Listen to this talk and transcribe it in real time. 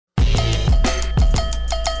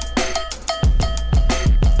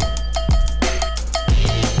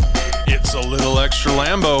Extra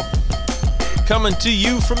Lambo, coming to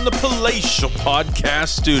you from the Palatial Podcast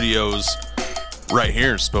Studios, right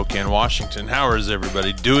here in Spokane, Washington. How is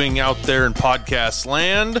everybody doing out there in podcast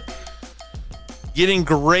land? Getting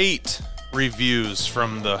great reviews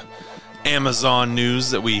from the Amazon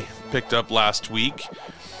news that we picked up last week.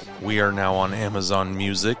 We are now on Amazon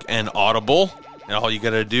Music and Audible, and all you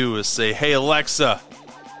gotta do is say, "Hey Alexa,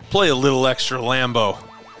 play a little Extra Lambo,"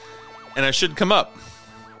 and I should come up.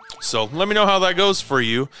 So let me know how that goes for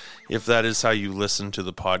you. If that is how you listen to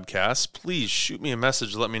the podcast, please shoot me a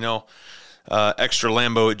message. Let me know.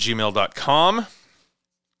 extralambo@gmail.com,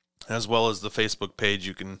 as well as the Facebook page.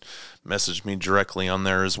 You can message me directly on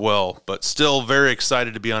there as well. But still very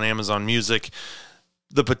excited to be on Amazon Music.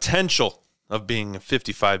 The potential of being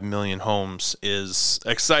 55 million homes is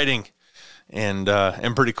exciting and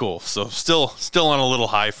pretty cool. So still on a little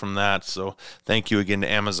high from that. So thank you again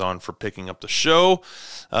to Amazon for picking up the show.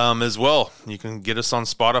 As well, you can get us on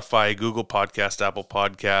Spotify, Google Podcast, Apple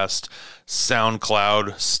Podcast,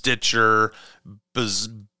 SoundCloud, Stitcher,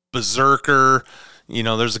 Berserker. You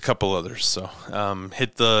know, there's a couple others. So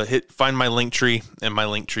find my link tree, and my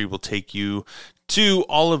link tree will take you to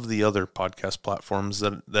all of the other podcast platforms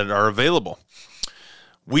that are available.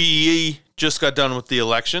 We just got done with the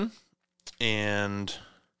election, and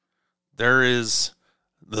there is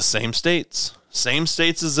the same states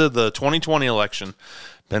as the 2020 election: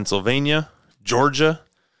 Pennsylvania, Georgia,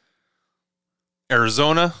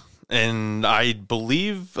 Arizona, and I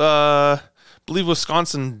believe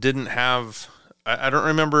Wisconsin didn't have. I don't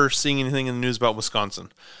remember seeing anything in the news about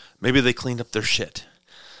Wisconsin. Maybe they cleaned up their shit.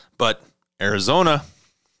 But Arizona,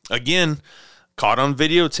 again, caught on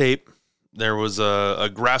videotape. There was a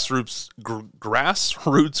grassroots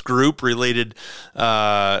group related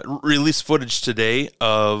release footage today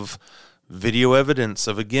of video evidence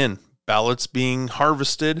of, again, ballots being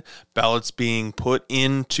harvested, ballots being put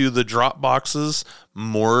into the drop boxes,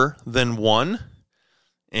 more than one.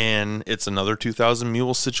 And it's another 2,000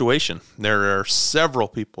 mule situation. There are several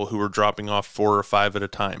people who are dropping off 4 or 5 at a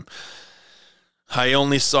time. I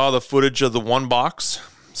only saw the footage of the one box,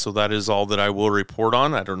 so that is all that I will report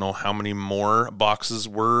on. I don't know how many more boxes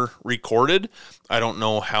were recorded. I don't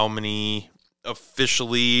know how many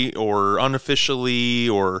officially or unofficially,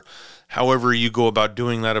 or however you go about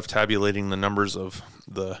doing that, of tabulating the numbers of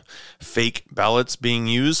the fake ballots being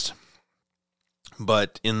used.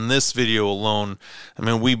 But in this video alone, I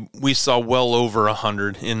mean, we saw well over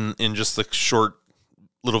 100 in just the short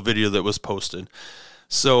little video that was posted.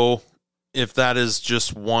 So if that is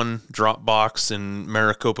just one drop box in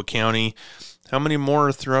Maricopa County, how many more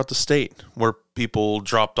are throughout the state where people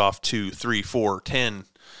dropped off 2, 3, 4, 10,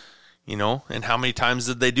 you know? And how many times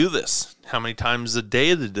did they do this? How many times a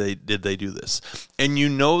day did they do this? And you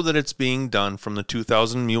know that it's being done from the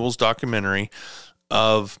 2,000 Mules documentary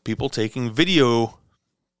of people taking video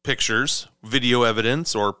pictures, video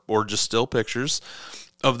evidence, or just still pictures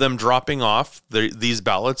of them dropping off these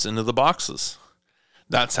ballots into the boxes.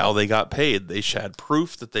 That's how they got paid. They had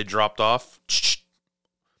proof that they dropped off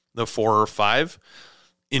the 4 or 5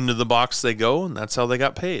 into the box they go, and that's how they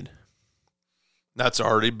got paid. That's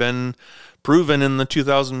already been proven in the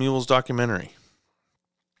 2,000 Mules documentary.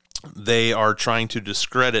 They are trying to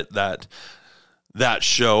discredit that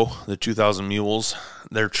show, the 2,000 Mules.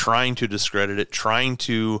 They're trying to discredit it, trying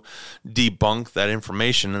to debunk that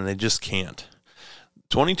information, and they just can't.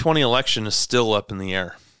 2020 election is still up in the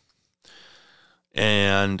air.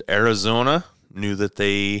 And Arizona knew that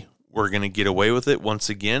they were going to get away with it once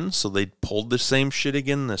again, so they pulled the same shit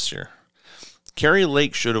again this year. Kari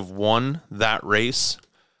Lake should have won that race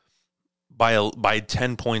by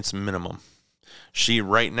 10 points minimum. She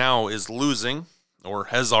right now is losing, or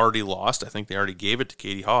has already lost. I think they already gave it to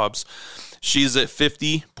Katie Hobbs. She's at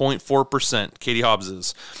 50.4%. Katie Hobbs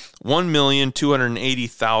is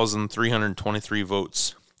 1,280,323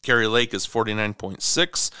 votes. Kari Lake is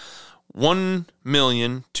 49.6.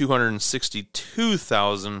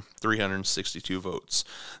 1,262,362 votes.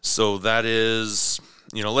 So that is,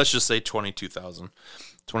 let's just say 22,000.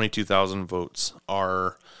 22,000 votes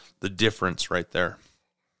are the difference right there.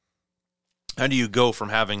 How do you go from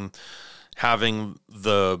having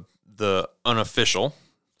the unofficial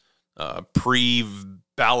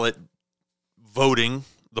pre-ballot voting,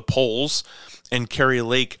 the polls, and Kari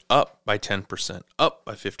Lake up by 10%, up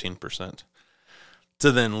by 15%,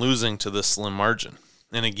 to then losing to this slim margin?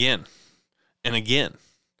 And again,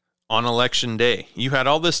 on election day, you had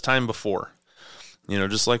all this time before,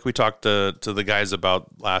 just like we talked to the guys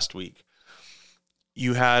about last week.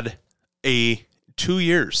 You had 2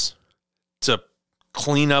 years to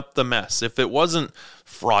Clean up the mess. If it wasn't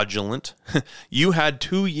fraudulent, you had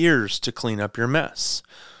 2 years to clean up your mess.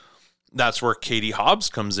 That's where Katie Hobbs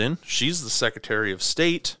comes in. She's the Secretary of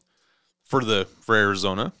State for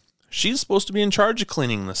Arizona. She's supposed to be in charge of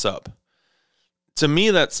cleaning this up. To me,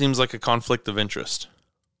 that seems like a conflict of interest.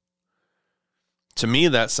 To me,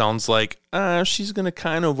 that sounds like she's going to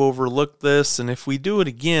kind of overlook this, and if we do it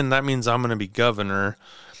again, that means I'm going to be governor.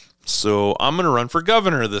 So I'm going to run for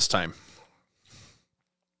governor this time.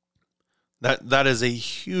 That is a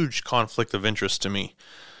huge conflict of interest to me.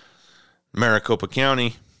 Maricopa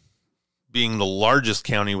County, being the largest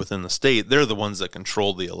county within the state, they're the ones that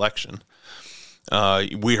control the election.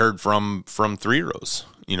 We heard from Three Rose,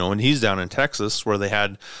 and he's down in Texas where they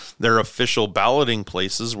had their official balloting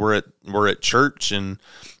places were at church and,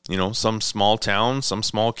 some small town, some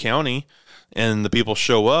small county, and the people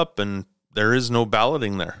show up and there is no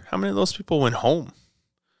balloting there. How many of those people went home?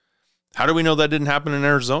 How do we know that didn't happen in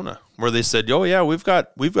Arizona, where they said, "Oh yeah, we've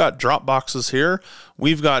got drop boxes here,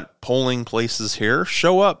 we've got polling places here.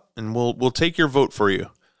 Show up, and we'll take your vote for you."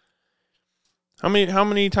 How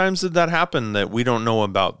many times did that happen that we don't know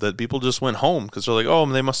about? That people just went home because they're like, "Oh,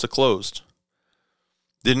 they must have closed.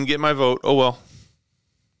 Didn't get my vote. Oh well."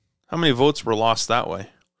 How many votes were lost that way?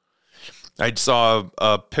 I saw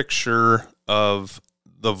a picture of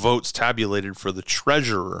the votes tabulated for the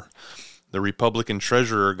treasurer. The Republican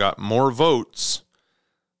treasurer got more votes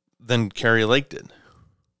than Carrie Lake did.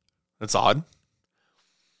 That's odd.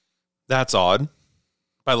 That's odd.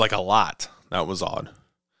 By like a lot. That was odd.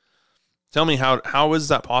 Tell me how is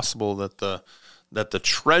that possible that the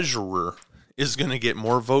treasurer is going to get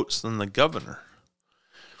more votes than the governor?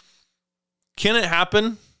 Can it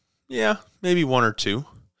happen? Yeah, maybe one or two.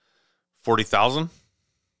 40,000?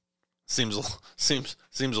 Seems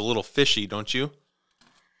a little fishy, don't you?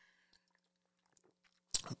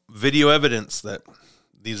 Video evidence that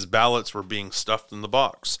these ballots were being stuffed in the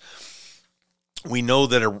box. We know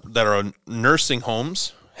that our nursing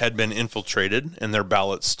homes had been infiltrated and their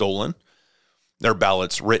ballots stolen. Their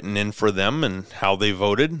ballots written in for them and how they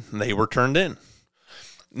voted, they were turned in.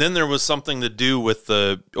 Then there was something to do with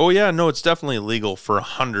it's definitely illegal for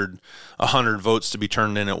 100 votes to be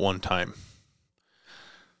turned in at one time.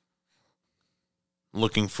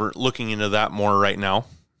 Looking into that more right now.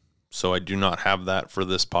 So I do not have that for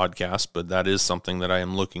this podcast, but that is something that I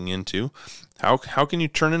am looking into. How can you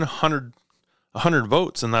turn in 100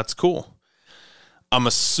 votes and that's cool? I'm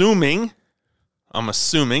assuming,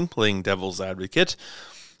 playing devil's advocate,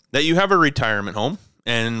 that you have a retirement home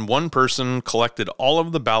and one person collected all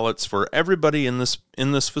of the ballots for everybody in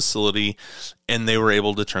this facility and they were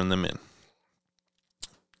able to turn them in.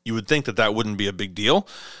 You would think that wouldn't be a big deal.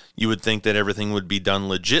 You would think that everything would be done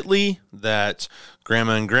legitly, that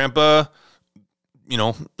grandma and grandpa,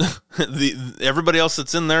 everybody else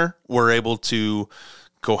that's in there were able to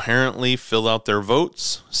coherently fill out their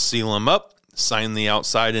votes, seal them up, sign the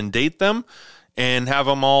outside and date them, and have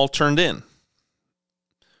them all turned in.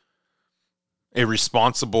 A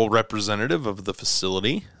responsible representative of the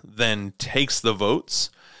facility then takes the votes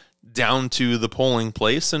down to the polling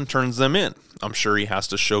place and turns them in. I'm sure he has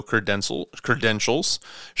to show credentials,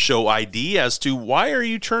 show ID as to why are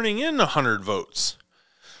you turning in 100 votes?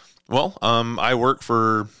 Well, I work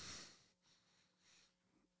for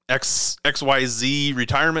XYZ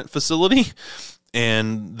retirement facility,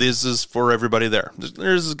 and this is for everybody there.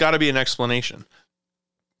 There's got to be an explanation,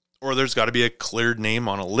 or there's got to be a cleared name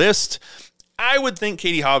on a list. I would think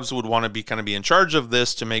Katie Hobbs would want to be in charge of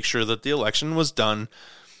this to make sure that the election was done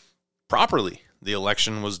properly. The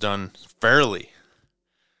election was done fairly.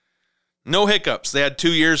 No hiccups. They had 2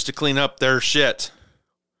 years to clean up their shit.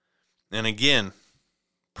 And again,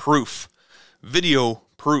 video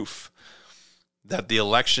proof that the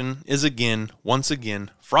election is once again,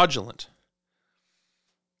 fraudulent.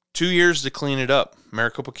 2 years to clean it up.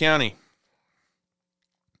 Maricopa County.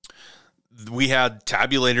 We had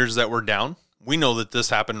tabulators that were down. We know that this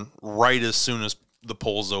happened right as soon as the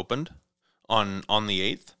polls opened on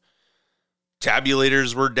the 8th.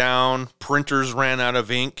 Tabulators were down. Printers ran out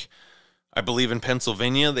of ink. I believe in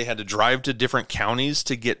Pennsylvania, they had to drive to different counties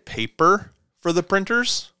to get paper for the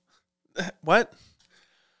printers. What?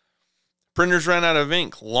 Printers ran out of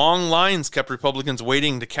ink. Long lines kept Republicans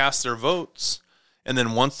waiting to cast their votes. And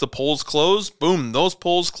then once the polls closed, boom, those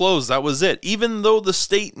polls closed. That was it. Even though the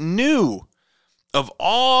state knew of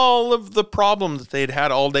all of the problems that they'd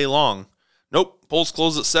had all day long. Nope, polls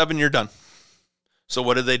close at 7, you're done. So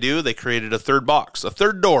what did they do? They created a third box, a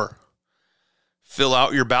third door. Fill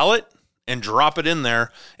out your ballot and drop it in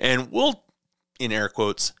there, and we'll, in air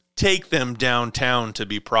quotes, take them downtown to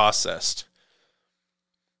be processed.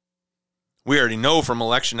 We already know from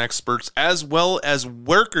election experts as well as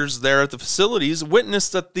workers there at the facilities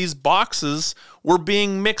witnessed that these boxes were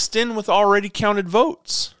being mixed in with already counted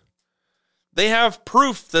votes. They have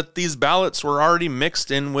proof that these ballots were already mixed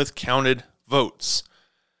in with counted votes.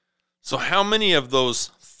 So how many of those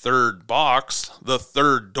third box, the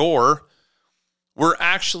third door, were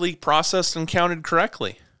actually processed and counted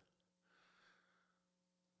correctly?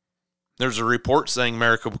 There's a report saying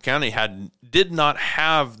Maricopa County did not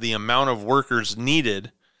have the amount of workers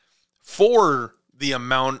needed for the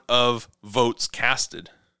amount of votes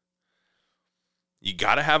casted. You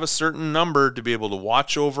got to have a certain number to be able to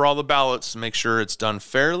watch over all the ballots to make sure it's done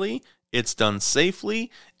fairly, it's done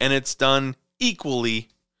safely, and it's done equally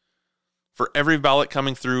for every ballot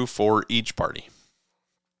coming through for each party.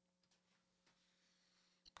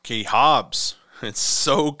 Okay, Hobbs, it's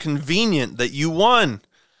so convenient that you won.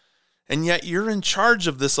 And yet you're in charge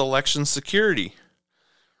of this election security.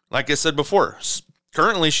 Like I said before,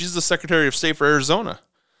 currently she's the Secretary of State for Arizona,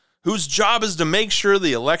 whose job is to make sure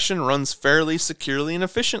the election runs fairly, securely, and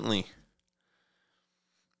efficiently.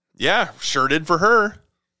 Yeah, sure did for her.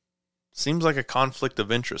 Seems like a conflict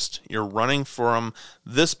of interest. You're running from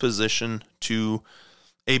this position to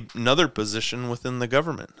another position within the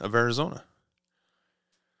government of Arizona.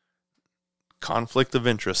 Conflict of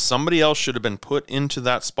interest. Somebody else should have been put into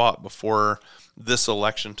that spot before this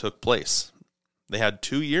election took place. They had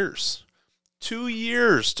 2 years. 2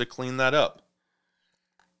 years to clean that up.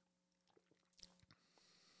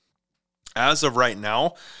 As of right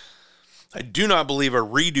now, I do not believe a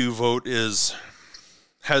redo vote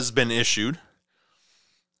has been issued.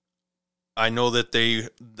 I know that they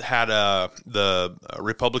had the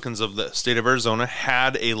Republicans of the state of Arizona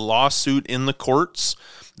had a lawsuit in the courts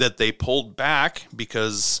that they pulled back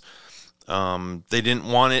because they didn't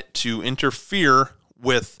want it to interfere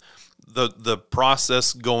with the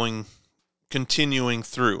process continuing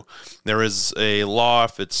through. There is a law,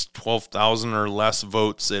 if it's 12,000 or less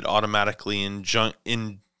votes, it automatically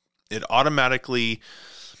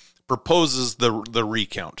proposes the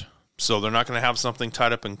recount. So they're not going to have something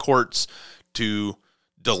tied up in courts to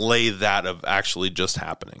delay that of actually just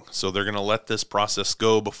happening. So they're going to let this process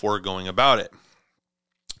go before going about it.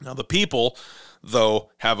 Now, the people, though,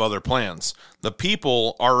 have other plans. The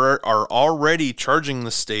people are already charging the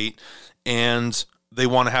state, and they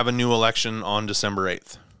want to have a new election on December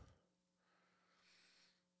 8th.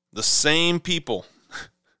 The same people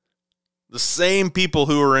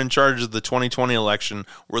who were in charge of the 2020 election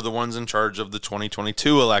were the ones in charge of the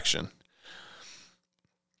 2022 election.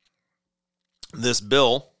 This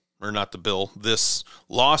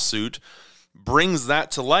lawsuit brings that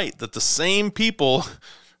to light, that the same people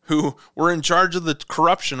who were in charge of the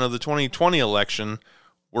corruption of the 2020 election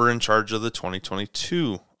were in charge of the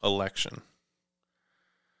 2022 election.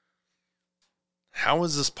 How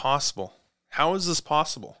is this possible? How is this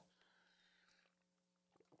possible?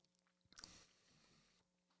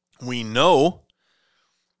 We know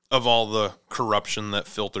of all the corruption that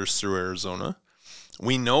filters through Arizona.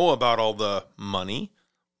 We know about all the money.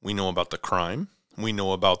 We know about the crime. We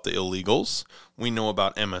know about the illegals. We know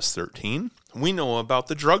about MS-13. We know about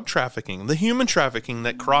the drug trafficking, the human trafficking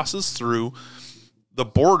that crosses through the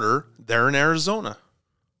border there in Arizona.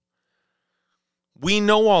 We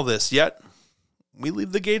know all this, yet we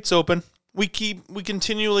leave the gates open. We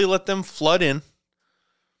continually let them flood in.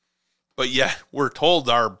 But yet we're told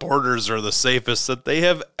our borders are the safest that they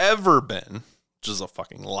have ever been, which is a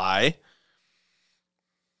fucking lie.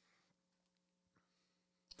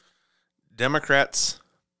 Democrats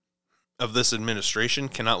of this administration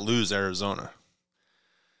cannot lose Arizona.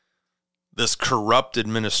 This corrupt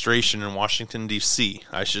administration in Washington, D.C.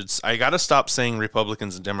 I got to stop saying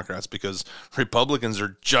Republicans and Democrats, because Republicans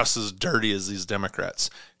are just as dirty as these Democrats.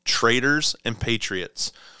 Traitors and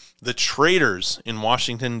patriots. The traitors in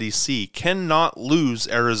Washington, D.C. cannot lose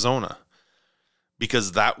Arizona,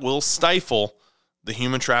 because that will stifle the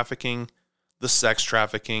human trafficking, the sex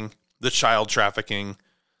trafficking, the child trafficking,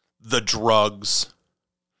 the drugs,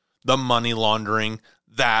 the money laundering.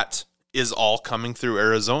 That is all coming through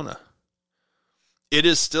Arizona. It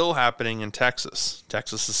is still happening in Texas.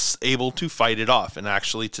 Texas is able to fight it off. And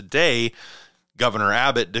actually today, Governor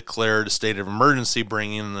Abbott declared a state of emergency,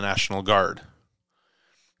 bringing in the National Guard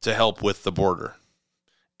to help with the border.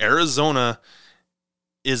 Arizona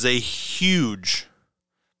is a huge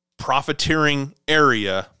profiteering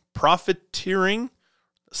area. Profiteering?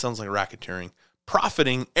 Sounds like racketeering.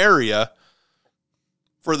 Profiting area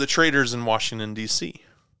for the traders in Washington, D.C.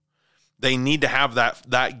 They need to have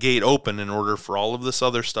that gate open in order for all of this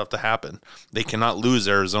other stuff to happen. They cannot lose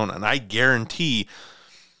Arizona. And I guarantee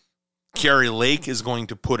Carrie Lake is going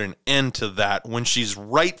to put an end to that when she's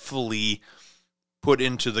rightfully put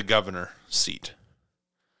into the governor seat.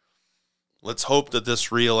 Let's hope that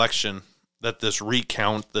this re-election, that this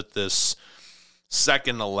recount, that this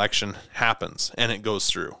second election happens and it goes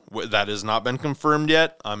through. That has not been confirmed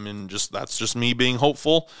yet. That's just me being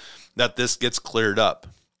hopeful that this gets cleared up.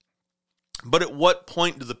 But at what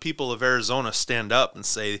point do the people of Arizona stand up and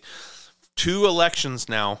say, 2 elections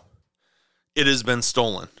now, it has been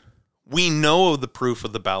stolen? We know of the proof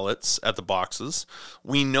of the ballots at the boxes.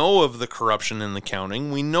 We know of the corruption in the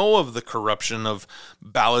counting. We know of the corruption of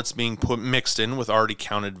ballots being mixed in with already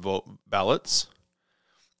counted ballots.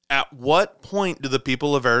 At what point do the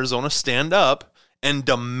people of Arizona stand up and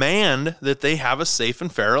demand that they have a safe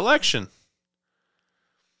and fair election?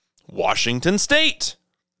 Washington State,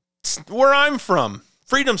 where I'm from,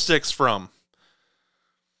 Freedom Sticks from.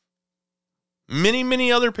 Many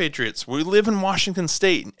other patriots. We live in Washington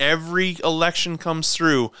State, and every election comes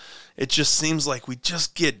through. It just seems like we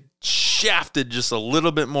just get shafted just a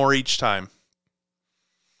little bit more each time.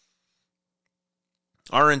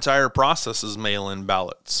 Our entire process is mail-in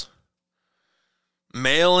ballots.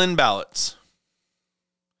 Mail-in ballots.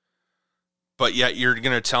 But yet you're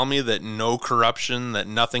going to tell me that no corruption, that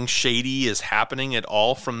nothing shady is happening at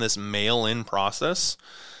all from this mail-in process?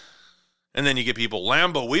 And then you get people,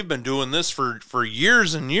 Lambo, we've been doing this for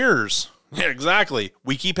years and years. Yeah, exactly.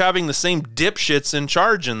 We keep having the same dipshits in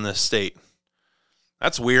charge in this state.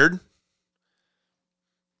 That's weird.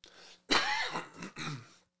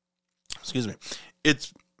 Excuse me.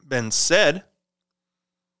 It's been said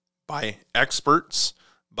by experts,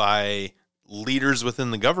 by leaders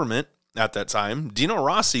within the government at that time, Dino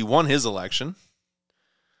Rossi won his election.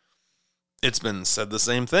 It's been said the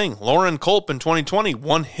same thing. Lauren Culp in 2020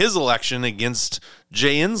 won his election against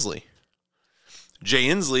Jay Inslee. Jay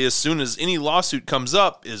Inslee, as soon as any lawsuit comes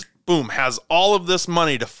up, is boom, has all of this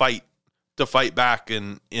money to fight back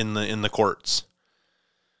in the courts.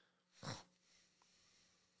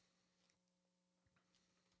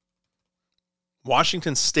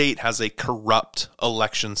 Washington State has a corrupt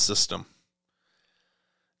election system,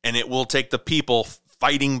 and it will take the people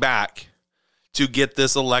fighting back to get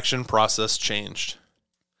this election process changed.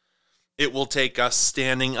 It will take us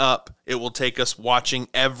standing up. It will take us watching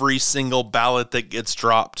every single ballot that gets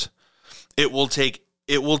dropped. It will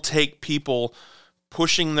take people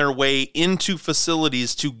pushing their way into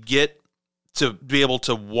facilities to be able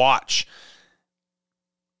to watch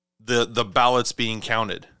the ballots being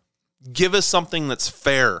counted. Give us something that's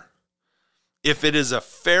fair. If it is a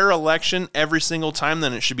fair election every single time,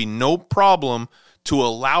 then it should be no problem to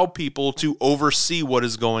allow people to oversee what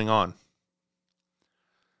is going on.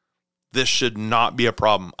 This should not be a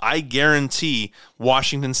problem. I guarantee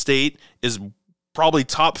Washington State is probably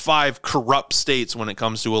top 5 corrupt states when it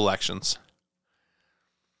comes to elections.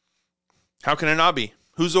 How can it not be?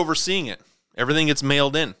 Who's overseeing it? Everything gets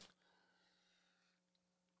mailed in.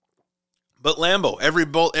 But Lambo,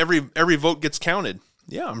 every vote gets counted.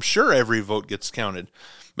 Yeah, I'm sure every vote gets counted.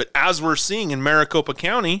 But as we're seeing in Maricopa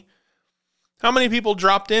County, how many people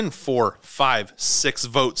dropped in 4, 5, 6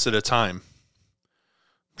 votes at a time?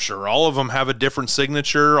 I'm sure all of them have a different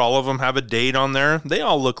signature. All of them have a date on there. They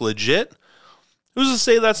all look legit. Who's to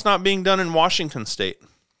say that's not being done in Washington State?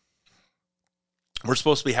 We're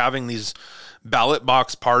supposed to be having these ballot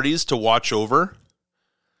box parties to watch over.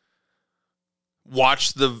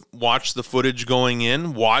 Watch the footage going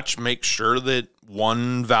in. Make sure that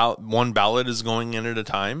one ballot is going in at a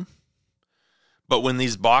time. But when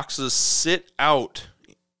these boxes sit out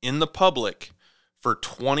in the public for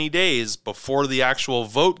 20 days before the actual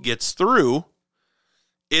vote gets through,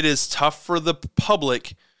 it is tough for the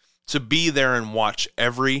public to be there and watch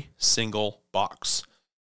every single box.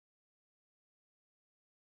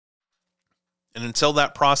 And until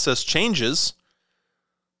that process changes,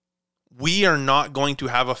 we are not going to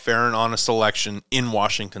have a fair and honest election in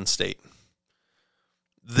Washington State.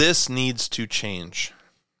 This needs to change.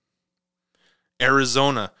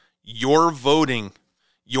 Arizona, your voting,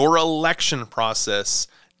 your election process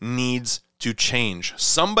needs to change.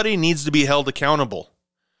 Somebody needs to be held accountable.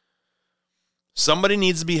 Somebody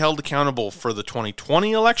needs to be held accountable for the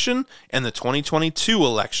 2020 election and the 2022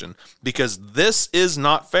 election, because this is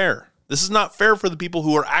not fair. This is not fair for the people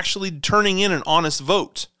who are actually turning in an honest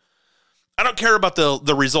vote. I don't care about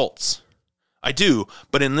the results. I do,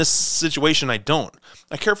 but in this situation, I don't.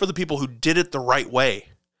 I care for the people who did it the right way.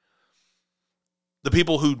 The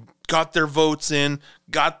people who got their votes in,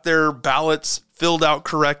 got their ballots filled out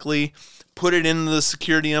correctly, put it in the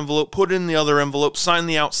security envelope, put it in the other envelope, signed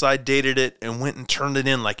the outside, dated it, and went and turned it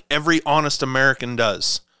in like every honest American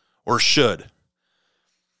does or should.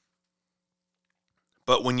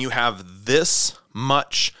 But when you have this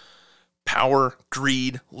much power,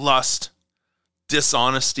 greed, lust,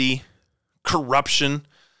 dishonesty, corruption,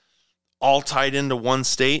 all tied into one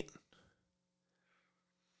state,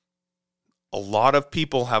 a lot of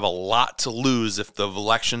people have a lot to lose if the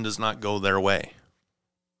election does not go their way.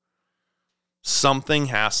 Something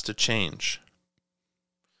has to change.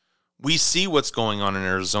 We see what's going on in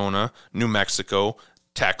Arizona, New Mexico,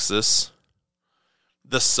 Texas,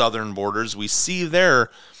 the southern borders. We see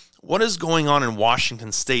there what is going on in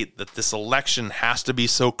Washington state, that this election has to be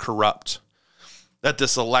so corrupt, that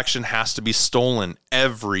this election has to be stolen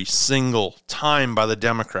every single time by the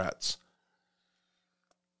Democrats.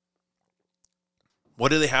 What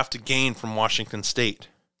do they have to gain from Washington state?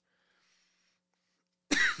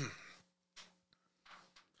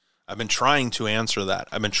 I've been trying to answer that.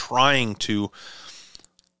 I've been trying to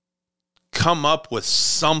come up with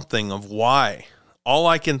something of why. All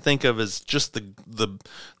I can think of is just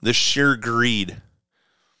the sheer greed.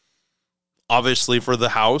 Obviously for the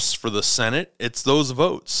House, for the Senate, it's those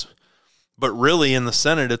votes. But really in the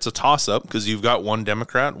Senate, it's a toss-up because you've got one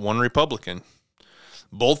Democrat, one Republican.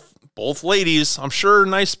 Both ladies, I'm sure,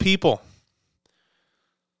 nice people.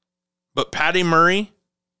 But Patty Murray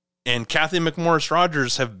and Kathy McMorris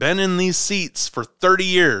Rogers have been in these seats for 30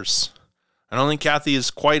 years. I don't think Kathy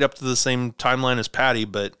is quite up to the same timeline as Patty,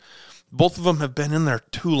 but both of them have been in there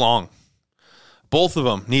too long. Both of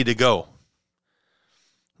them need to go.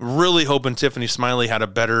 Really hoping Tiffany Smiley had a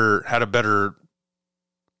better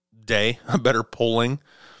day, a better polling.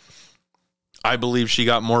 I believe she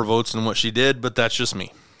got more votes than what she did, but that's just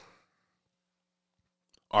me.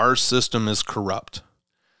 Our system is corrupt.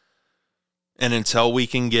 And until we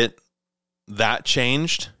can get that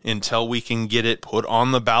changed, until we can get it put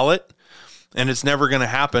on the ballot, and it's never going to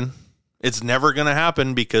happen. It's never going to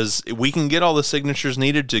happen because we can get all the signatures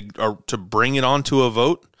needed to bring it onto a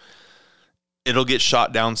vote. It'll get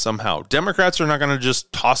shot down somehow. Democrats are not going to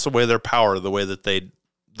just toss away their power the way that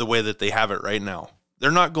they have it right now.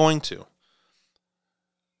 They're not going to.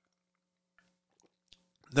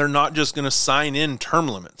 They're not just going to sign in term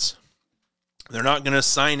limits. They're not going to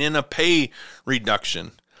sign in a pay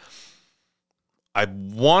reduction. I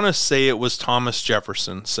want to say it was Thomas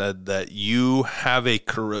Jefferson said that you have a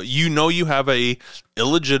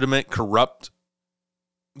illegitimate, corrupt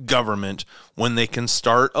government when they can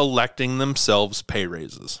start electing themselves pay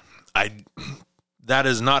raises. That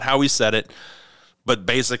is not how he said it, but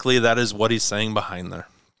basically that is what he's saying behind there.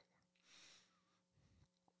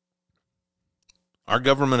 Our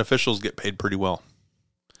government officials get paid pretty well.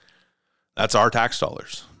 That's our tax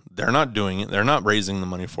dollars. They're not doing it. They're not raising the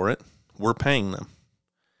money for it. We're paying them.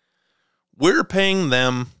 We're paying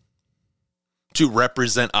them to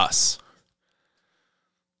represent us.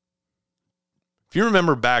 If you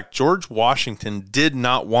remember back, George Washington did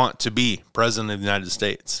not want to be president of the United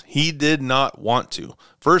States. He did not want to.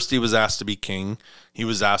 First, he was asked to be king. He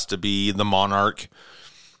was asked to be the monarch.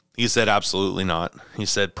 He said, absolutely not. He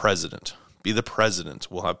said, president. Be the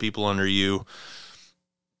president. We'll have people under you.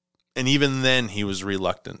 And even then, he was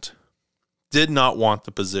reluctant. Did not want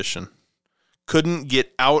the position. Couldn't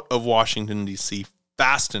get out of Washington, D.C.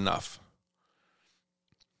 fast enough.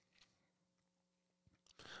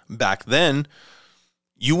 Back then,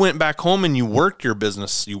 you went back home and you worked your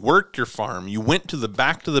business. You worked your farm. You went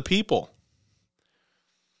back to the people.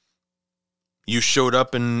 You showed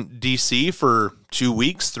up in D.C. for 2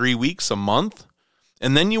 weeks, 3 weeks, a month.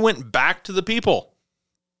 And then you went back to the people.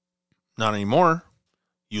 Not anymore.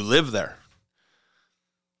 You live there.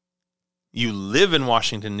 You live in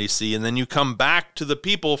Washington, D.C., and then you come back to the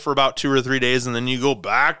people for about 2 or 3 days, and then you go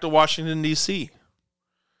back to Washington, D.C.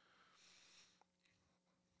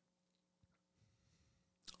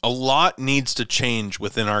 A lot needs to change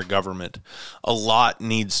within our government. A lot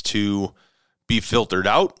needs to be filtered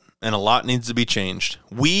out, and a lot needs to be changed.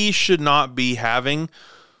 We should not be having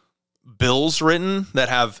bills written that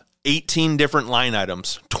have 18 different line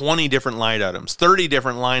items, 20 different line items, 30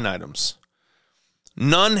 different line items.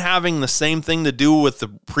 None having the same thing to do with the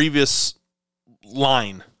previous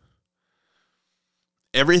line.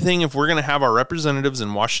 Everything, if we're going to have our representatives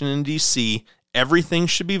in Washington, D.C., everything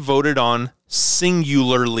should be voted on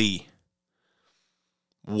singularly.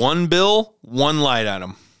 One bill, one line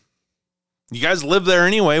item. You guys live there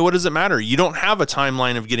anyway. What does it matter? You don't have a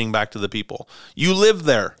timeline of getting back to the people. You live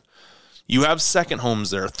there. You have second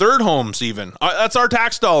homes there, third homes even. That's our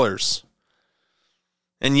tax dollars.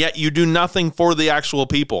 And yet you do nothing for the actual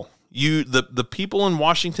people. The people in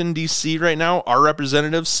Washington, D.C. right now, our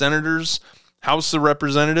representatives, senators, House of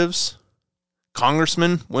Representatives,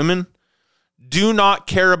 congressmen, women, do not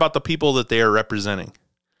care about the people that they are representing.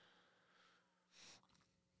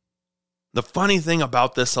 The funny thing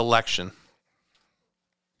about this election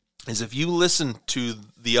is if you listen to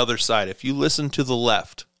the other side, if you listen to the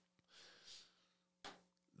left,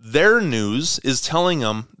 their news is telling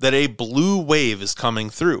them that a blue wave is coming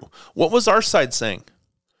through. What was our side saying?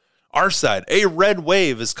 Our side, a red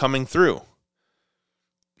wave is coming through.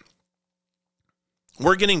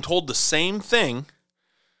 We're getting told the same thing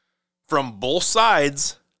from both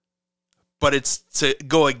sides, but it's to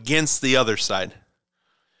go against the other side.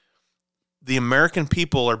 The American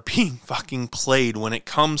people are being fucking played when it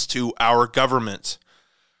comes to our government.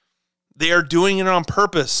 They are doing it on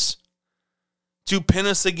purpose to pin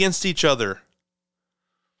us against each other.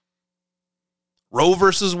 Roe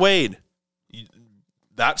versus Wade.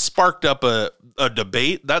 That sparked up a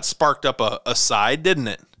debate. That sparked up a side, didn't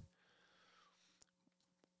it?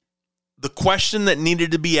 The question that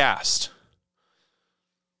needed to be asked.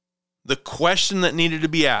 The question that needed to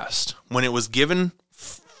be asked when it was given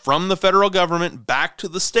from the federal government back to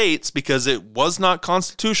the states because it was not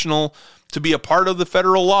constitutional to be a part of the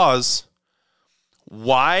federal laws.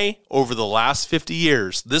 Why, over the last 50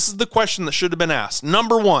 years, this is the question that should have been asked.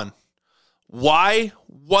 Number one, why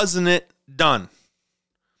wasn't it done?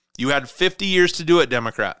 You had 50 years to do it,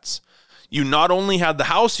 Democrats. You not only had the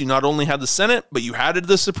House, you not only had the Senate, but you had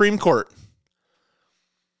the Supreme Court.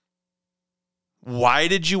 Why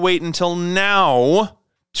did you wait until now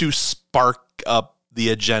to spark up the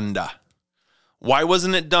agenda? Why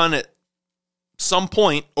wasn't it done at some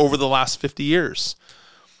point over the last 50 years?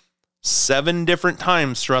 7 different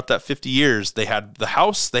times throughout that 50 years, they had the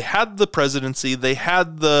House, they had the presidency, they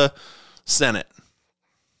had the Senate,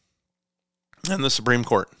 and the Supreme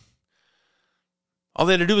Court. All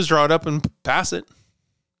they had to do was draw it up and pass it.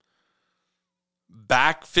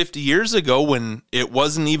 Back 50 years ago when it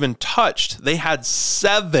wasn't even touched, they had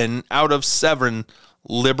 7 out of 7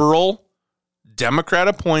 liberal,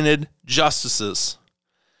 Democrat-appointed justices.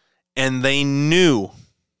 And they knew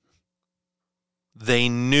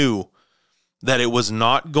that it was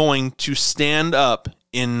not going to stand up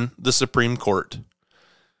in the Supreme Court.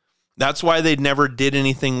 That's why they never did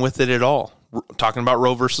anything with it at all. Talking about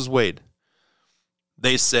Roe versus Wade.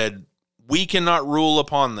 They said, we cannot rule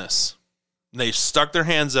upon this. They stuck their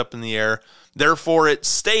hands up in the air. Therefore, it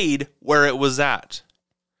stayed where it was at.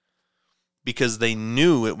 Because they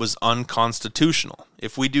knew it was unconstitutional.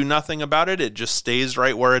 If we do nothing about it, it just stays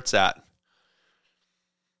right where it's at.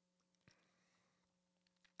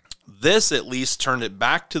 This at least turned it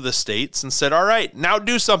back to the states and said, all right, now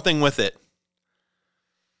do something with it.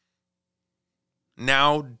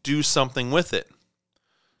 Now do something with it.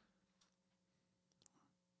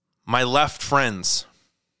 My left friends,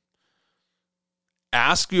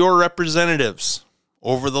 ask your representatives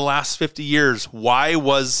over the last 50 years, why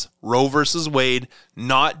was Roe versus Wade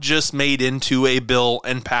not just made into a bill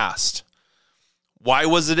and passed? Why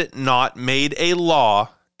was it not made a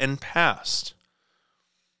law and passed?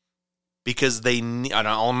 Because I'm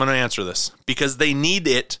going to answer this. Because they need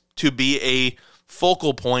it to be a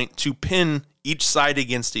focal point to pin each side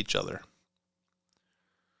against each other.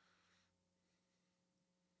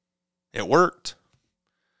 It worked.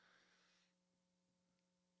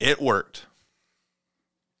 It worked.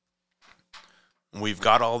 We've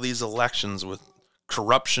got all these elections with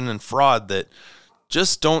corruption and fraud that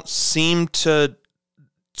just don't seem to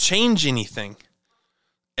change anything.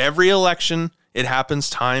 Every election, it happens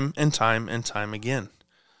time and time and time again.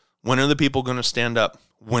 When are the people going to stand up?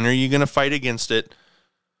 When are you going to fight against it?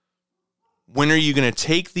 When are you going to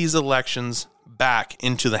take these elections back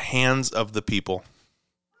into the hands of the people?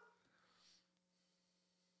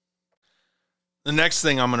 The next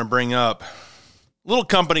thing I'm going to bring up, a little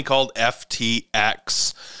company called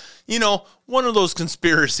FTX. You know, one of those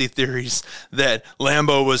conspiracy theories that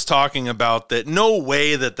Lambo was talking about that no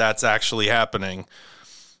way that that's actually happening.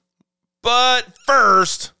 But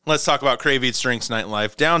first, let's talk about Crave Eats Drinks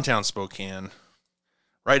Nightlife, downtown Spokane,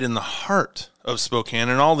 right in the heart of Spokane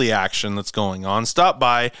and all the action that's going on. Stop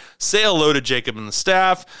by, say hello to Jacob and the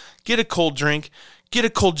staff, get a cold drink, get a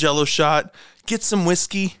cold Jell-O shot, get some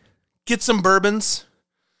whiskey, get some bourbons,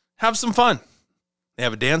 have some fun. They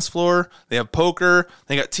have a dance floor, they have poker,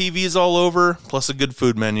 they got TVs all over, plus a good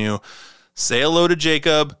food menu. Say hello to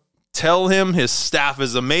Jacob, tell him his staff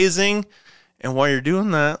is amazing, and while you're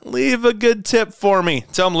doing that, leave a good tip for me.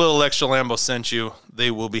 Tell them Little Extra Lambo sent you.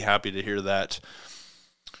 They will be happy to hear that.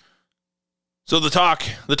 So the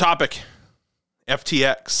topic,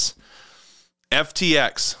 FTX.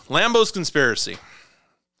 FTX, Lambo's conspiracy.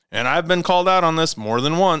 And I've been called out on this more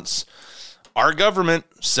than once. Our government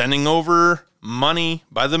sending over money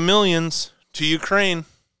by the millions to Ukraine.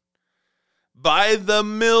 By the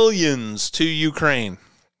millions to Ukraine.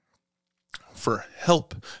 for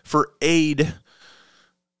help, for aid.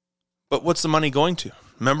 But what's the money going to?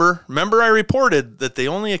 Remember I reported that they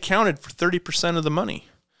only accounted for 30% of the money.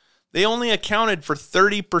 They only accounted for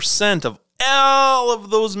 30% of all of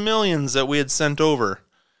those millions that we had sent over.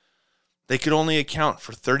 They could only account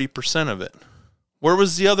for 30% of it. Where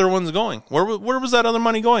was the other ones going? Where was that other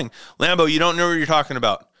money going? Lambo, you don't know what you're talking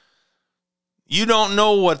about. You don't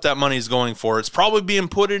know what that money's going for. It's probably being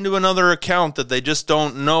put into another account that they just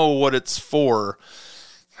don't know what it's for.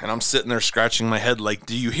 And I'm sitting there scratching my head like,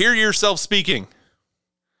 do you hear yourself speaking?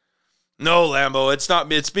 No, Lambo, it's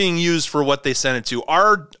not. It's being used for what they sent it to.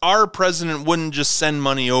 Our president wouldn't just send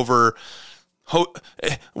money over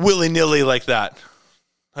willy-nilly like that.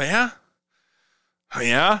 Oh, yeah? Oh,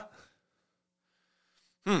 yeah?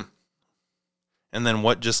 And then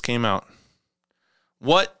what just came out?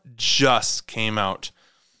 What just came out?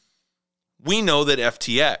 We know that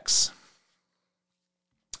FTX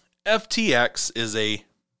is a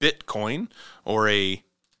Bitcoin or a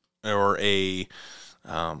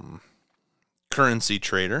currency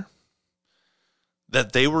trader,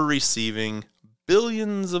 that they were receiving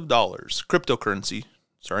billions of dollars, cryptocurrency,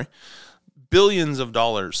 billions of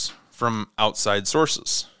dollars from outside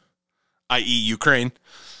sources, i.e. Ukraine.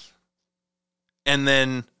 And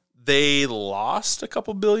then they lost a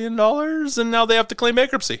couple $1 billion and now they have to claim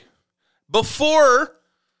bankruptcy. Before,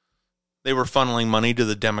 they were funneling money to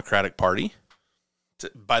the Democratic Party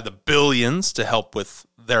by the billions to help with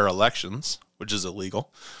their elections, which is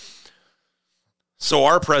illegal. So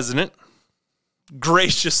our president,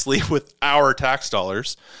 graciously with our tax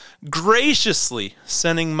dollars, graciously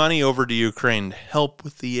sending money over to Ukraine to help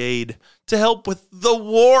with the aid, to help with the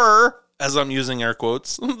war, as I'm using air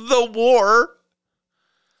quotes, the war.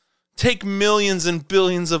 Take millions and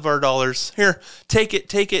billions of our dollars. Here, take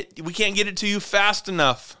it. We can't get it to you fast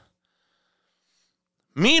enough.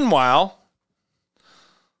 Meanwhile,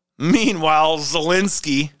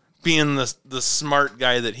 Zelensky, being the smart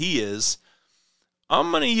guy that he is, I'm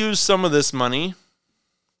going to use some of this money,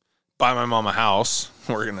 buy my mom a house.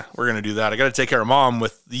 We're gonna do that. I got to take care of mom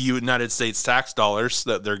with the United States tax dollars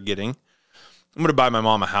that they're getting. I'm going to buy my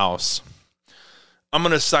mom a house. I'm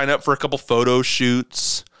going to sign up for a couple photo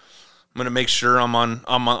shoots. I'm going to make sure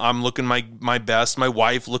I'm looking my best. My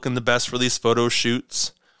wife looking the best for these photo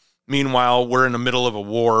shoots. Meanwhile, we're in the middle of a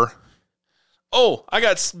war. Oh, I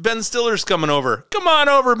got Ben Stiller's coming over. Come on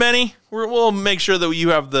over, Benny. We'll make sure that you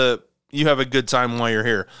have a good time while you're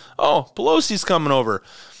here. Oh, Pelosi's coming over.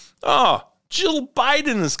 Oh, Jill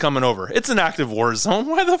Biden is coming over. It's an active war zone.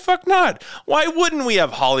 Why the fuck not? Why wouldn't we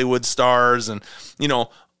have Hollywood stars and,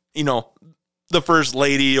 the first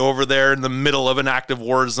lady over there in the middle of an active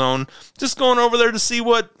war zone, just going over there to see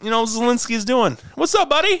what, Zelensky's doing. What's up,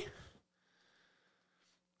 buddy?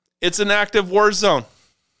 It's an active war zone,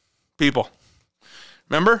 people.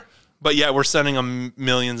 Remember? But yeah, we're sending them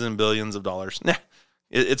millions and billions of dollars. Nah,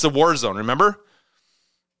 it's a war zone, remember?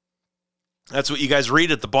 That's what you guys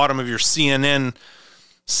read at the bottom of your CNN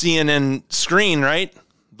screen, right?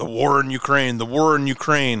 The war in Ukraine, the war in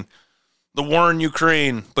Ukraine. The war in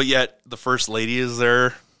Ukraine, but yet the First Lady is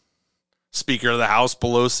there. Speaker of the House,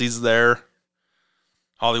 Pelosi's there.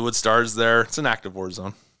 Hollywood stars there. It's an active war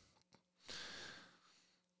zone.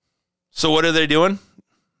 So what are they doing?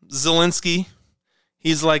 Zelensky,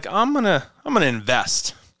 he's like, I'm gonna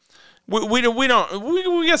invest. We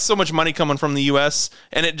got so much money coming from the U.S.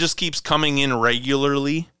 and it just keeps coming in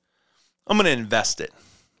regularly. I'm gonna invest it.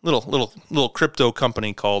 Little crypto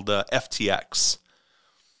company called FTX.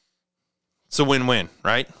 It's a win-win,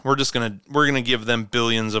 right? We're gonna give them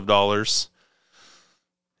billions of dollars.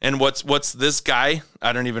 And what's this guy?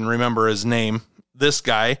 I don't even remember his name. This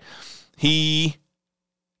guy, he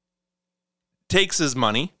takes his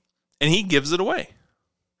money and he gives it away.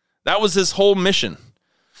 That was his whole mission.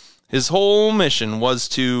 His whole mission was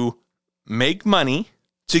to make money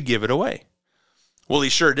to give it away. Well, he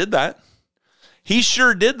sure did that. He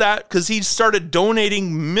sure did that because he started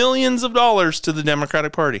donating millions of dollars to the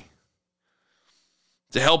Democratic Party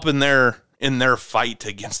to help in their fight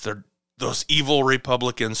against those evil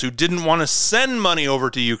Republicans who didn't want to send money over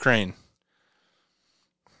to Ukraine.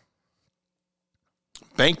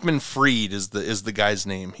 Bankman-Fried is the guy's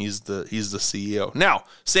name. He's the CEO. Now,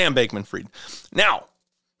 Sam Bankman-Fried. Now,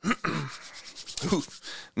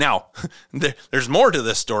 there's more to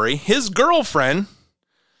this story. His girlfriend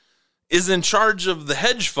is in charge of the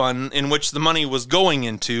hedge fund in which the money was going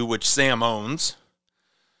into, which Sam owns.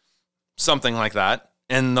 Something like that.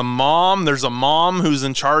 And there's a mom who's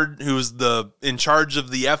in charge of the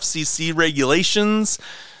FCC regulations.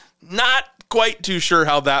 Not quite too sure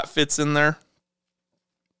how that fits in there.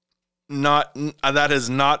 that has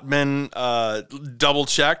not been double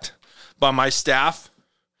checked by my staff.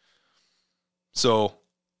 So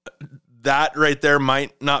that right there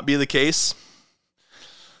might not be the case.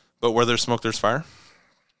 But where there's smoke, there's fire.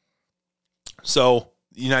 So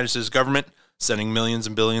the United States government sending millions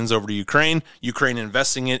and billions over to Ukraine, Ukraine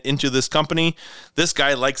investing it into this company. This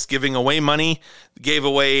guy likes giving away money, gave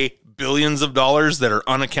away billions of dollars that are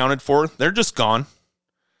unaccounted for. They're just gone.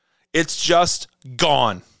 It's just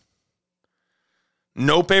gone.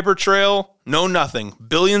 No paper trail, no nothing.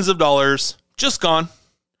 Billions of dollars, just gone.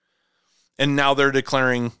 And now they're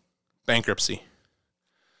declaring bankruptcy.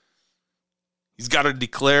 He's got to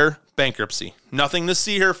declare bankruptcy. Nothing to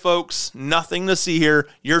see here, folks. Nothing to see here.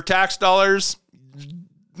 Your tax dollars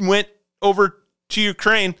went over to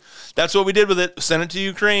Ukraine. That's what we did with it. Sent it to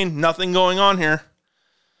Ukraine. Nothing going on here.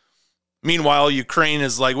 Meanwhile, Ukraine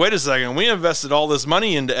is like, wait a second. We invested all this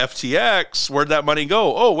money into FTX. Where'd that money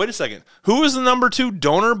go? Oh, wait a second. Who was the number 2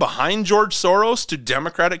 donor behind George Soros to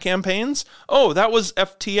Democratic campaigns? Oh, that was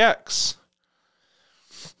FTX.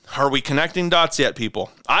 Are we connecting dots yet,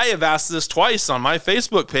 people? I have asked this twice on my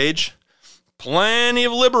Facebook page. Plenty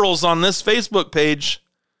of liberals on this Facebook page.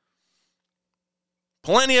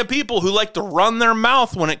 Plenty of people who like to run their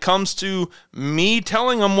mouth when it comes to me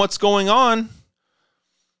telling them what's going on.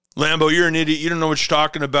 Lambo, you're an idiot. You don't know what you're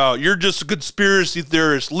talking about. You're just a conspiracy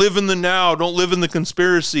theorist. Live in the now. Don't live in the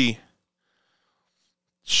conspiracy.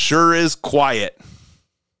 Sure is quiet.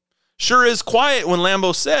 Sure is quiet when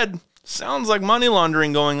Lambo said, sounds like money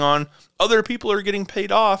laundering going on. Other people are getting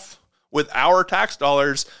paid off with our tax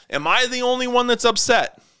dollars. Am I the only one that's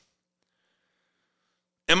upset?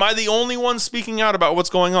 Am I the only one speaking out about what's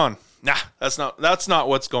going on? Nah, that's not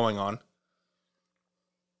what's going on.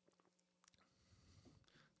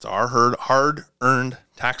 It's our hard-earned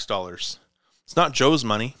tax dollars. It's not Joe's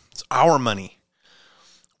money. It's our money.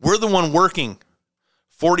 We're the one working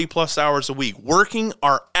 40-plus hours a week, working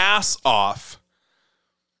our ass off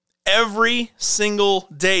every single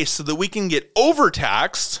day so that we can get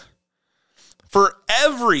overtaxed for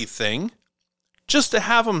everything just to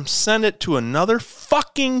have them send it to another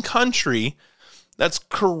fucking country that's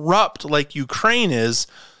corrupt like Ukraine is,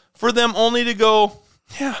 for them only to go,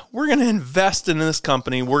 yeah, we're going to invest in this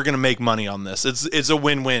company. We're going to make money on this. It's a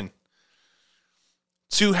win-win.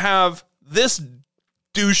 To have this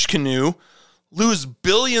douche canoe lose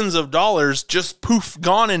billions of dollars just poof,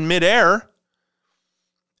 gone in midair,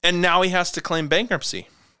 and now he has to claim bankruptcy.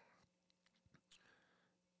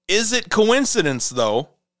 Is it coincidence, though,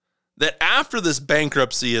 that after this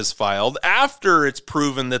bankruptcy is filed, after it's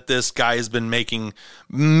proven that this guy has been making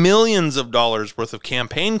millions of dollars worth of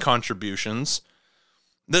campaign contributions,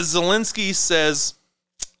 that Zelensky says,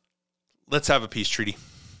 let's have a peace treaty?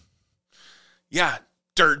 Yeah,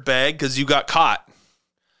 dirtbag, because you got caught.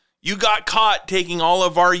 You got caught taking all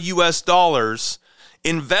of our U.S. dollars,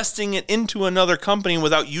 investing it into another company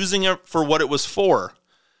without using it for what it was for.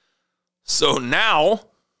 So now,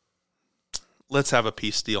 let's have a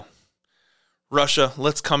peace deal. Russia,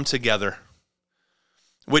 let's come together.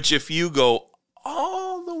 Which, if you go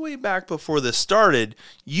all the way back before this started,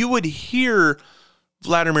 you would hear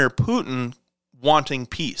Vladimir Putin wanting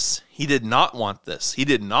peace. He did not want this. He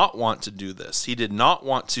did not want to do this. He did not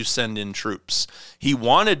want to send in troops. He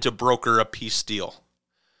wanted to broker a peace deal.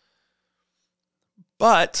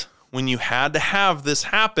 But when you had to have this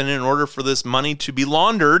happen in order for this money to be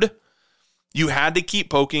laundered, you had to keep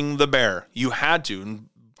poking the bear. You had to. And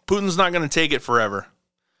Putin's not going to take it forever.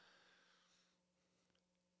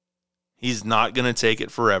 He's not going to take it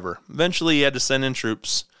forever. Eventually, he had to send in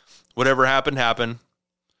troops. Whatever happened, happened.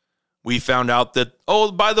 We found out that,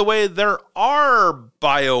 oh, by the way, there are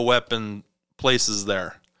bioweapon places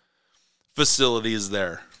there. Facilities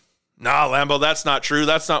there. Nah, Lambo, that's not true.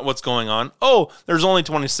 That's not what's going on. Oh, there's only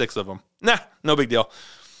 26 of them. Nah, no big deal.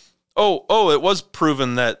 Oh, it was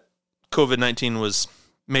proven that COVID-19 was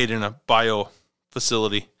made in a bio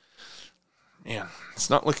facility. Man, it's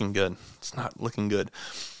not looking good. It's not looking good.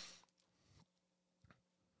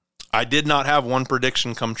 I did not have one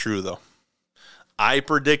prediction come true, though. I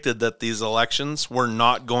predicted that these elections were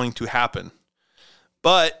not going to happen.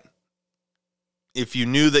 But if you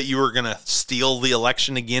knew that you were going to steal the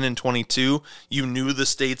election again in 22, you knew the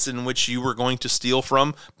states in which you were going to steal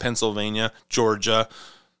from, Pennsylvania, Georgia,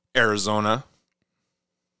 Arizona.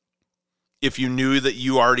 If you knew that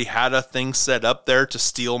you already had a thing set up there to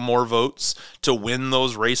steal more votes, to win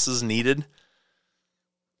those races needed,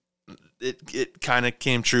 it kind of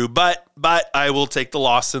came true. But I will take the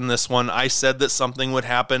loss in this one. I said that something would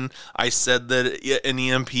happen. I said that an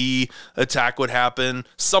EMP attack would happen.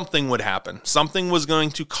 Something would happen. Something was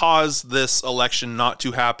going to cause this election not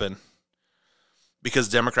to happen. because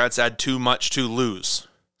Democrats had too much to lose.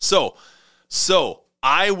 So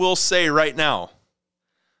I will say right now,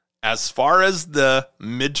 as far as the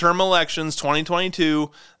midterm elections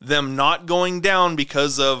 2022, them not going down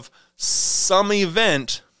because of some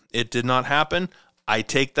event, it did not happen. I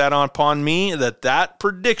take that upon me that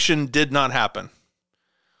prediction did not happen.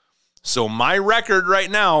 So my record right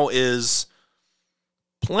now is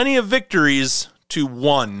plenty of victories to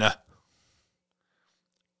 1.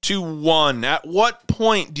 To 1. At what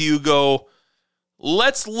point do you go,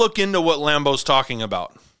 let's look into what Lambo's talking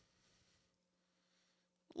about?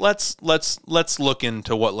 Let's look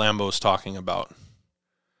into what Lambo's talking about.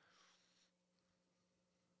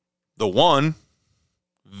 The 1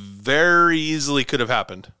 very easily could have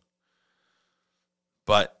happened.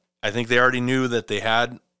 But I think they already knew that they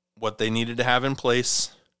had what they needed to have in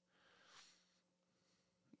place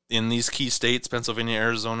in these key states, Pennsylvania,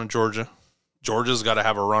 Arizona, Georgia. Georgia's got to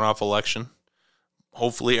have a runoff election.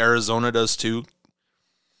 Hopefully Arizona does too.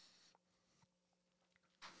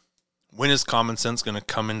 When is common sense going to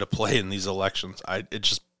come into play in these elections? It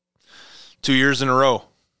just 2 years in a row.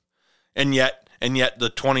 And yet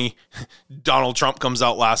Donald Trump comes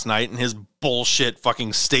out last night and his bullshit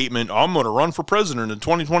fucking statement, I'm going to run for president in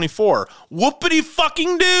 2024. Whoopity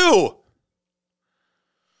fucking do.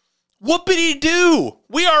 Whoopity do.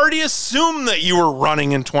 We already assumed that you were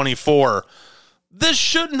running in 24. This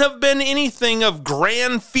shouldn't have been anything of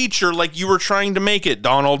grand feature like you were trying to make it,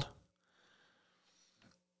 Donald.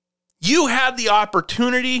 You had the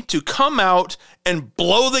opportunity to come out and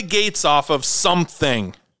blow the gates off of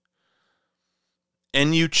something.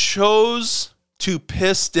 And you chose to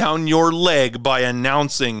piss down your leg by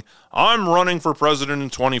announcing, I'm running for president in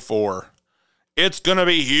 24. It's going to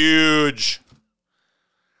be huge.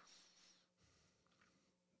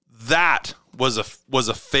 That was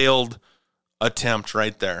a failed attempt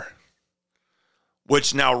right there.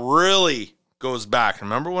 Which now really goes back.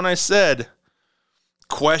 Remember when I said,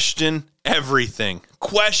 question everything.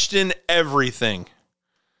 Question everything.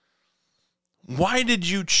 Why did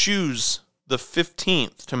you choose the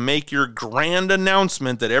 15th to make your grand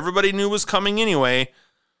announcement that everybody knew was coming anyway,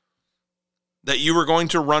 that you were going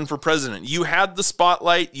to run for president? You had the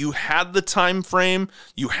spotlight, you had the time frame,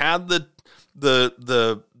 you had the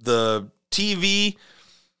TV,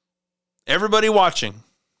 everybody watching.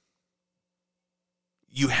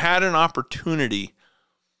 You had an opportunity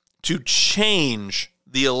to change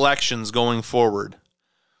the elections going forward.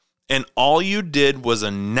 And all you did was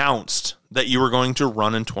announced that you were going to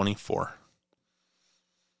run in 24.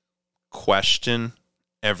 Question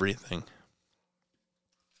everything.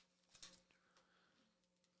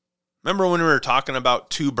 Remember when we were talking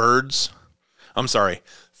about feathers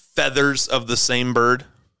of the same bird?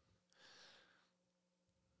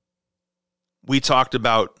 We talked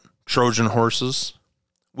about Trojan horses.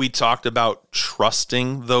 We talked about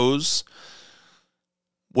trusting those.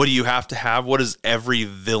 What do you have to have? What does every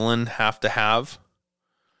villain have to have?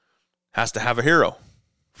 Has to have a hero.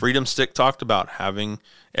 Freedom Stick talked about having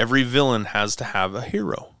every villain has to have a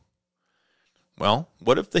hero. Well,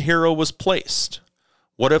 what if the hero was placed?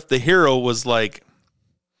 What if the hero was like,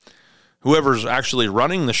 whoever's actually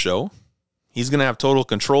running the show, he's going to have total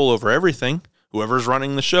control over everything. Whoever's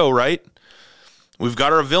running the show, right? We've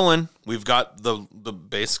got our villain. We've got the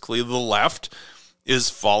basically the left is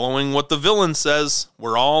following what the villain says.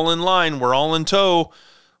 We're all in line. We're all in tow.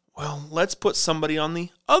 Well, let's put somebody on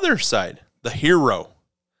the other side, the hero,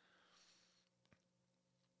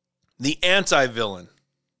 the anti-villain.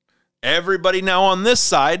 Everybody now on this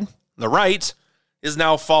side, the right, is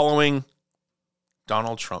now following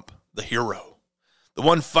Donald Trump, the hero, the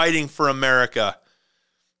one fighting for America.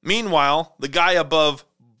 Meanwhile, the guy above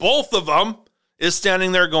both of them is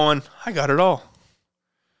standing there going, I got it all.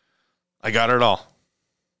 I got it all.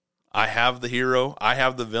 I have the hero. I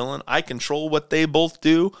have the villain. I control what they both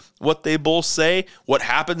do, what they both say, what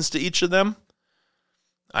happens to each of them.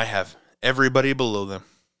 I have everybody below them.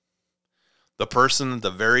 The person at the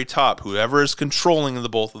very top, whoever is controlling the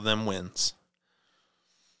both of them, wins.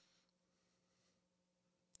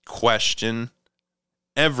 Question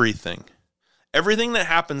everything. Everything that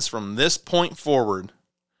happens from this point forward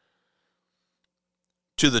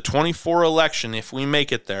to the 24 election, if we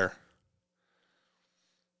make it there,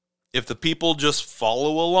 if the people just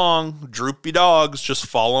follow along, droopy dogs just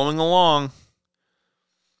following along,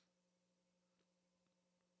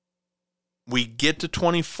 we get to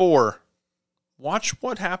 24. Watch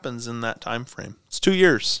what happens in that time frame. It's 2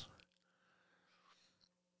 years.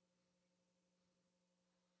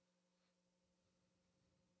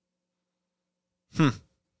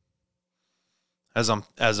 as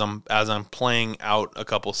I'm playing out a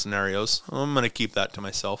couple scenarios. I'm going to keep that to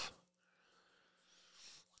myself.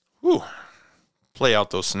 Whew. Play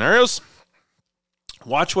out those scenarios.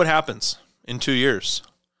 Watch what happens in 2 years.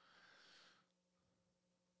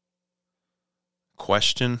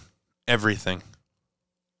 Question everything.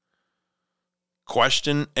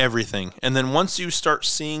 Question everything. And then once you start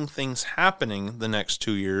seeing things happening the next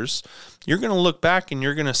 2 years, you're going to look back and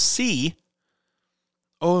you're going to see,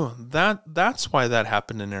 oh, that's why that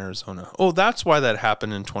happened in Arizona. Oh, that's why that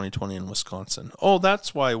happened in 2020 in Wisconsin. Oh,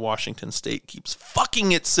 that's why Washington State keeps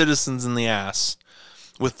fucking its citizens in the ass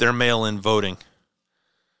with their mail-in voting.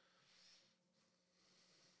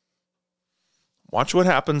 Watch what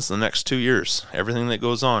happens the next 2 years. Everything that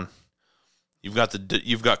goes on. You've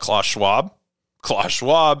got Klaus Schwab. Klaus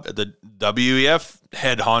Schwab, the WEF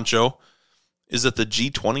head honcho, is at the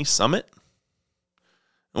G20 summit.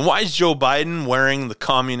 And why is Joe Biden wearing the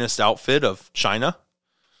communist outfit of China?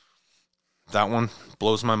 That one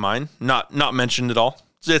blows my mind. Not mentioned at all.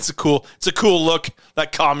 It's a cool look,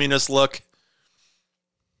 that communist look.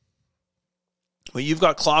 But you've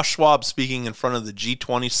got Klaus Schwab speaking in front of the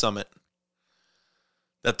G20 summit.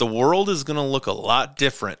 That the world is going to look a lot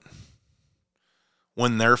different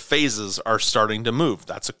when their phases are starting to move.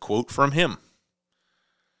 That's a quote from him.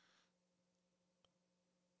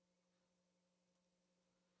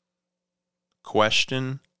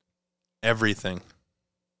 Question everything.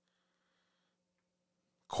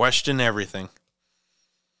 Question everything.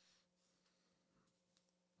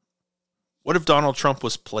 What if Donald Trump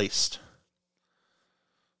was placed?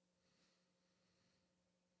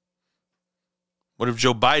 What if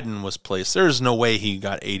Joe Biden was placed? There's no way he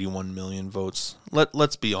got 81 million votes.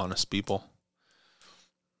 Let's be honest, people.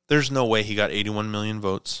 There's no way he got 81 million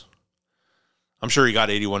votes. I'm sure he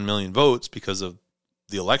got 81 million votes because of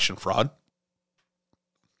the election fraud.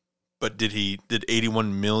 But did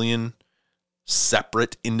 81 million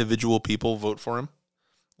separate individual people vote for him?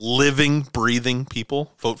 Living, breathing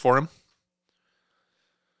people vote for him?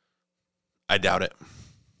 I doubt it.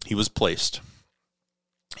 He was placed.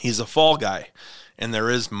 He's a fall guy. And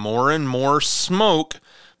there is more and more smoke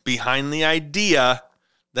behind the idea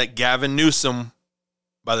that Gavin Newsom,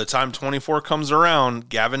 by the time 24 comes around,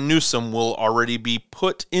 Gavin Newsom will already be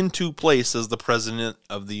put into place as the president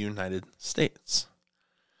of the United States.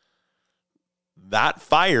 That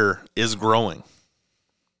fire is growing.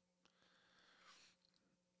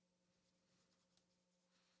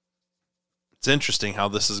 It's interesting how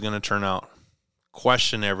this is going to turn out.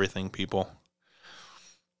 Question everything, people.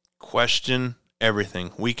 Question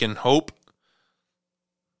everything. We can hope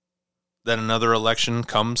that another election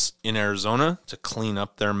comes in Arizona to clean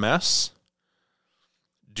up their mess.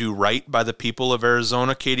 Do right by the people of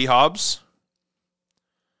Arizona, Katie Hobbs.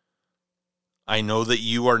 I know that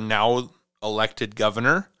you are now elected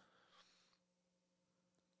governor,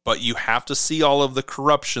 but you have to see all of the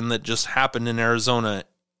corruption that just happened in Arizona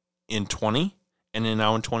in 20 and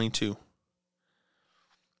now in 22.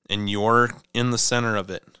 And you're in the center of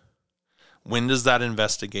it. When does that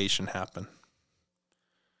investigation happen?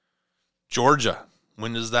 Georgia,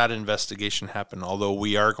 when does that investigation happen? Although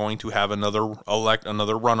we are going to have another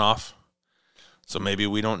runoff, so maybe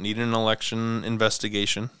we don't need an election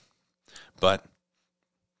investigation, but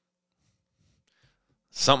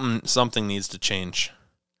something needs to change.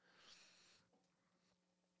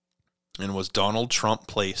 And was Donald Trump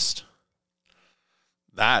placed?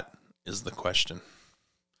 That is the question.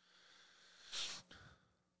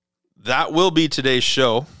 That will be today's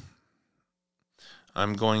show.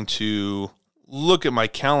 I'm going to look at my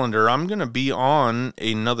calendar. I'm going to be on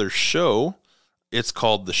another show. It's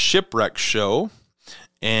called The Shipwreck Show.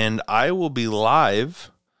 And I will be live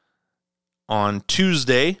on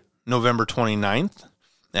Tuesday, November 29th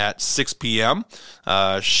at 6 p.m.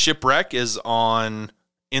 Shipwreck is on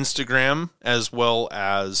Instagram as well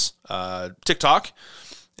as TikTok.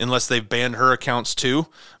 Unless they've banned her accounts too.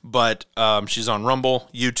 But she's on Rumble,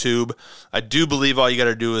 YouTube. I do believe all you got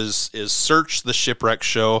to do is search The Shipwreck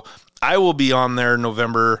Show. I will be on there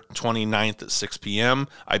November 29th at 6 p.m.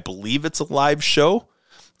 I believe it's a live show.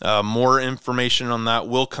 More information on that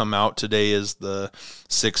will come out. Today is the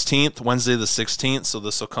 16th, Wednesday the 16th. So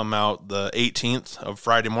this will come out the 18th of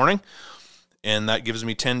Friday morning. And that gives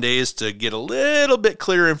me 10 days to get a little bit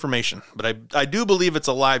clearer information. But I do believe it's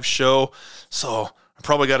a live show. So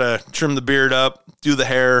probably got to trim the beard up, do the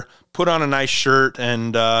hair, put on a nice shirt,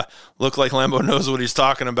 and look like Lambo knows what he's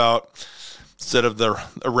talking about instead of the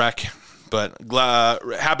wreck. But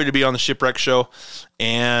happy to be on The Shipwreck Show,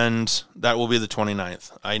 and that will be the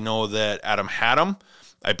 29th. I know that Adam Haddam,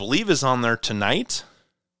 I believe, is on there tonight.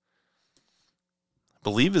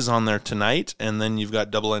 believe is on there tonight, and then you've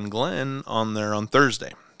got Double N Glenn on there on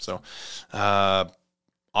Thursday. So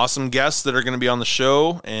awesome guests that are going to be on the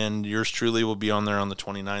show, and yours truly will be on there on the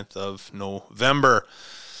 29th of November.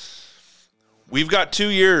 We've got 2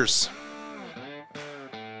 years.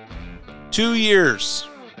 2 years.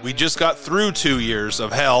 We just got through 2 years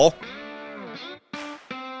of hell,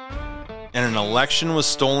 and an election was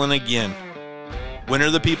stolen again. When are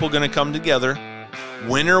the people going to come together?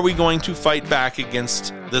 When are we going to fight back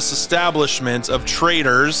against this establishment of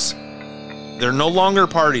traitors? They're no longer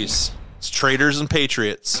parties. It's traitors and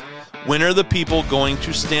patriots. When are the people going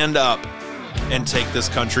to stand up and take this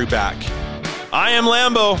country back? I am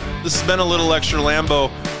Lambo. This has been a little extra Lambo.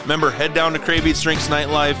 Remember, head down to Craybeats Drinks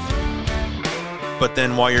Nightlife. But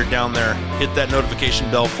then while you're down there, hit that notification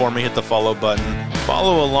bell for me. Hit the follow button.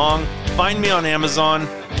 Follow along. Find me on Amazon.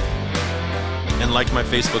 And like my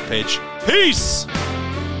Facebook page. Peace!